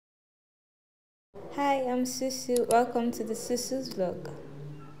Hi, I'm Susu. Welcome to the Susu's vlog.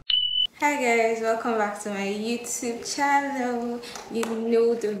 Hi guys, welcome back to my YouTube channel. You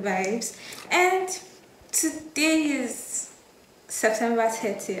know the vibes. And today is September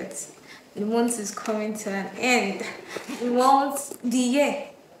 30th. The month is coming to an end. The year.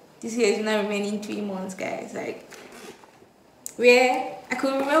 This year is now remaining 3 months, guys. Like, where I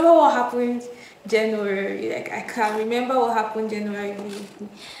could remember what happened January. Like, I can remember what happened January.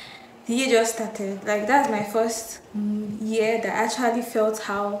 The year just started. Like, that's my first year that I actually felt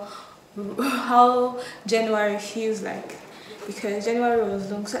how January feels like, because January was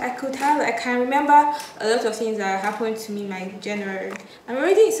long. So I can remember a lot of things that happened to me in my January. I'm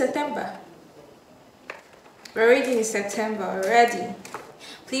already in September. We're already in September already.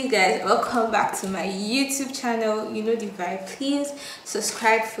 Please guys, welcome back to my YouTube channel. You know the vibe. Please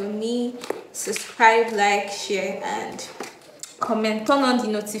subscribe for me. Subscribe, like, share, and comment. Turn on the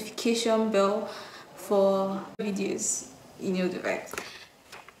notification bell for videos. You know the vibes.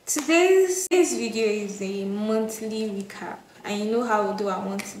 Today's video is a monthly recap, and you know how we do our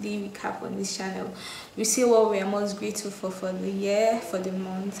monthly recap on this channel. We say what we are most grateful for the year, for the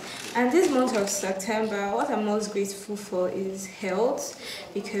month. And this month of September, what I'm most grateful for is health,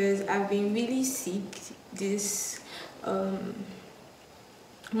 because I've been really sick this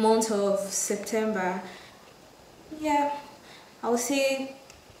month of September. Yeah, I would say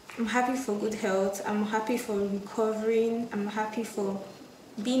I'm happy for good health. I'm happy for recovering. I'm happy for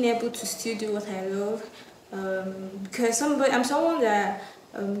being able to still do what I love, because I'm someone that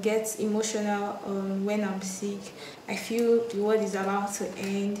gets emotional when I'm sick. I feel the world is about to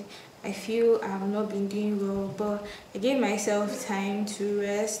end. I feel I have not been doing well, but I gave myself time to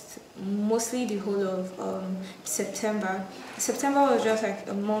rest, mostly the whole of September. September was just like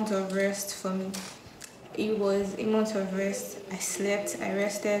a month of rest for me. It was a month of rest. I slept, I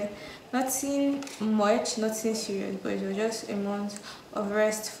rested. Nothing much, nothing serious, but it was just a month of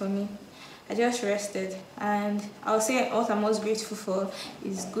rest for me. I just rested, and I'll say what I'm most grateful for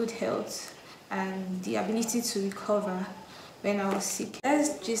is good health and the ability to recover when I was sick.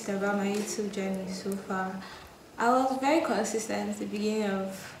 That's just about my YouTube journey so far. I was very consistent at the beginning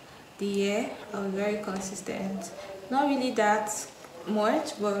of the year. I was very consistent. Not really that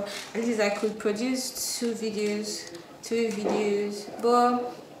much, but at least I could produce three videos,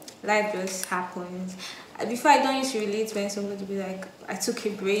 but life just happens. Before, I don't used to relate when somebody be like, I took a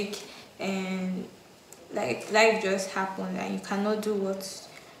break, and like life just happened and you cannot do what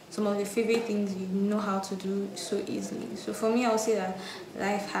some of the favorite things you know how to do so easily. So for me, I'll say that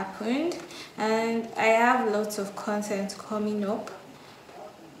life happened, and I have lots of content coming up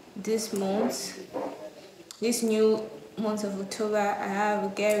this month, this new month of October. I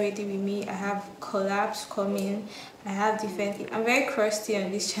have Get Ready With Me, I have collabs coming, I have different things. I'm very crusty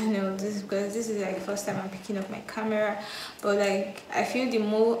on this channel, because this is like the first time I'm picking up my camera, but like I feel the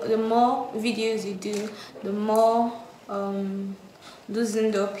more videos you do, the more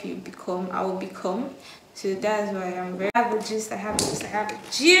loosened up I will become. So that's why I have a gist, I have a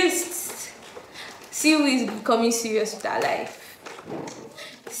gist. See who is becoming serious with our life.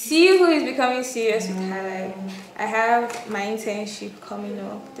 See who is becoming serious with her life. I have my internship coming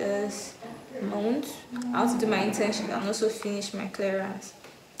up this month. I want to do my internship and also finish my clearance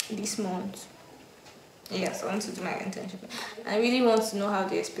this month. Yes, I want to do my internship. I really want to know how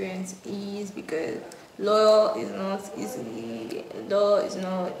the experience is, because law is not easy. Law is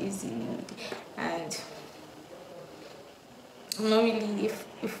not easy, and I'm not really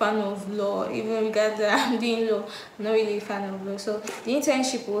a fan of law. Even regardless that I'm doing law, I'm not really a fan of law. So the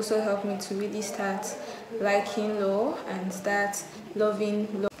internship will also help me to really start liking law and start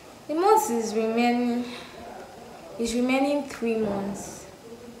loving law. The month is remaining 3 months,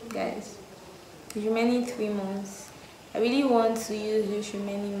 guys. It's remaining 3 months. I really want to use this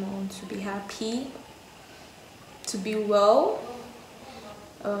remaining month to be happy, to be well,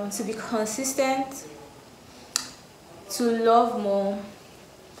 to be consistent, to love more,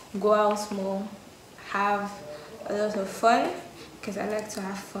 go out more, have a lot of fun, because I like to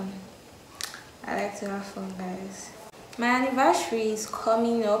have fun. I like to have fun, guys. My anniversary is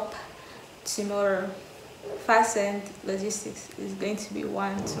coming up tomorrow. Fasten Logistics is going to be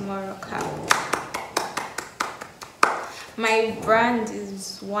one tomorrow. My brand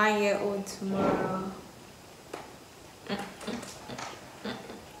is 1 year old tomorrow.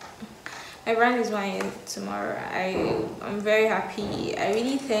 My brand is 1 year tomorrow. I'm very happy. I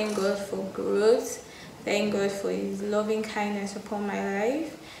really thank God for growth. Thank God for His loving kindness upon my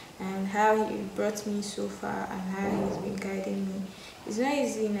life, and how He brought me so far, and how He's been guiding me. It's not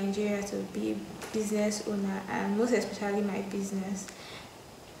easy in Nigeria to be a business owner, and most especially my business.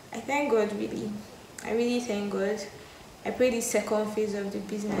 I thank God, really. I really thank God. I pray the second phase of the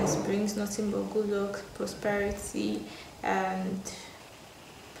business brings nothing but good luck, prosperity, and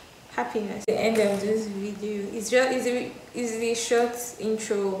happiness. The end of this video is a short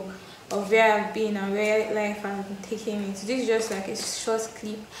intro of where I've been and where life has been taking me. This is just like a short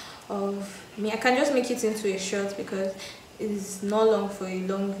clip of me. I can just make it into a short because it's not long for a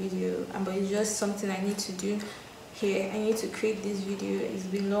long video, but it's just something I need to do here. I need to create this video. It's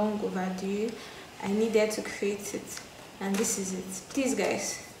been long overdue. I needed to create it, and this is it. Please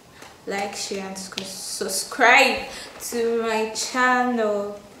guys, like, share and subscribe to my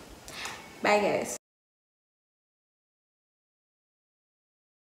channel. Bye guys.